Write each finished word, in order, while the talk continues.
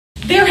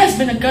There has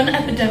been a gun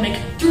epidemic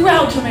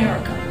throughout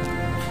America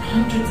for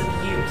hundreds of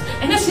years,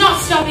 and it's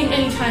not stopping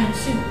anytime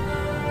soon.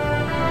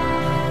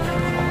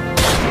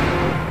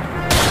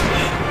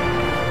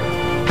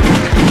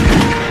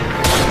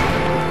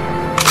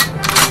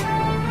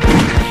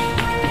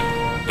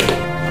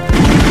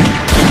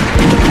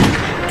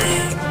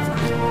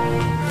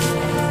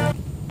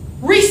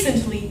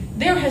 Recently,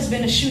 there has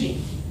been a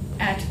shooting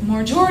at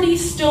Marjorie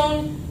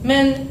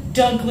Stoneman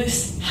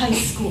Douglas High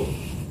School.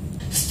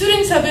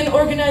 Students have been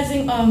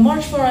organizing a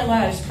March for Our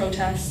Lives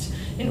protest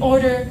in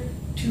order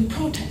to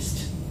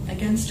protest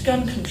against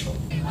gun control.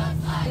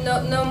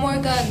 No more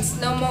guns,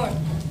 no more.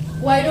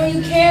 Why don't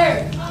you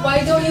care?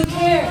 Why don't you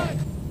care?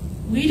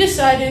 We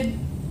decided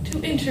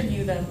to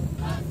interview them.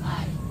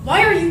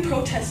 Why are you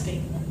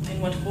protesting,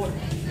 and what for?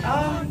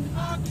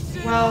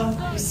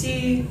 Well, you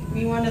see,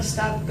 we want to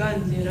stop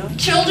guns, you know?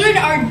 Children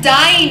are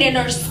dying in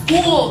our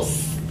schools.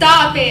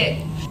 Stop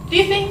it. Do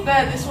you think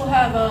that this will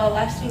have a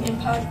lasting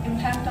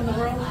impact on the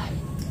world?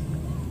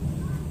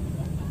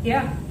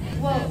 Yeah.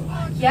 Well,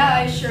 yeah,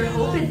 I sure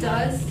hope it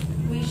does.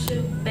 We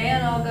should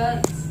ban all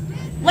guns.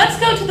 Let's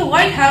go to the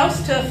White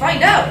House to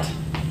find out.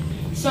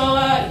 So,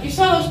 you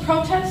saw those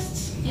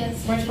protests?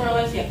 Yes. March for Our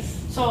Lives? Yes.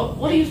 So,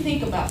 what do you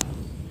think about it?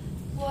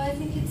 Well, I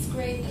think it's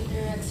great that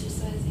they're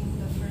exercising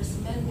the First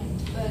Amendment,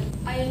 but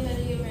I and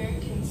many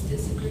Americans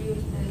disagree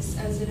with this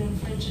as it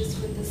infringes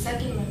with the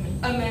Second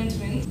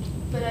Amendment.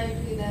 But I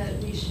agree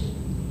that we should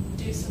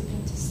do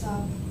something to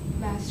stop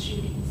mass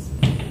shootings.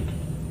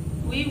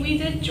 We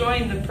did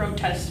join the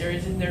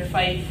protesters in their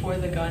fight for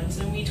the guns,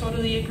 and we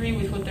totally agree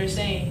with what they're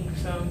saying,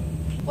 so...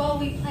 Well,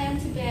 we plan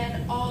to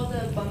ban all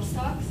the bump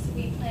stocks.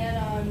 We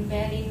plan on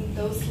banning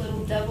those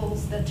little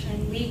devils that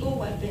turn legal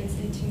weapons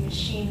into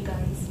machine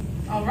guns.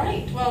 All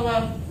right. Well,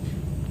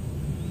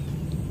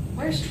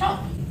 where's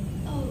Trump?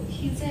 Oh,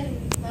 he's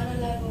in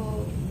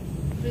Mar-a-Lago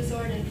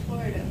Resort in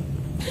Florida.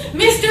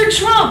 Mr.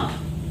 Trump!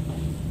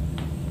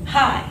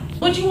 Hi.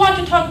 Would you want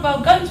to talk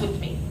about guns with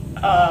me?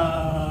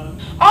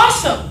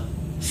 Awesome!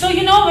 So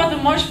you know about the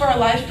March for Our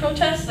Lives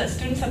protests that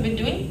students have been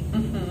doing?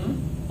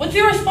 Mm-hmm. What's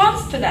your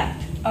response to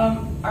that?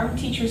 Arm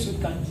teachers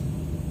with guns.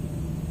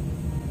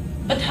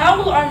 But how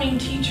will arming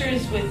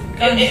teachers with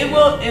guns... It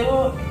will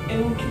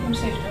keep them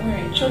safe, don't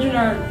worry. Children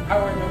are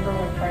our number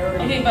one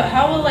priority. Okay, but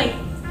how will, like,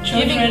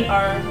 Children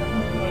are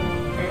number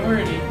one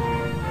priority.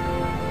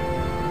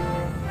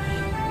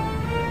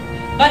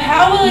 But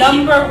how will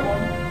Number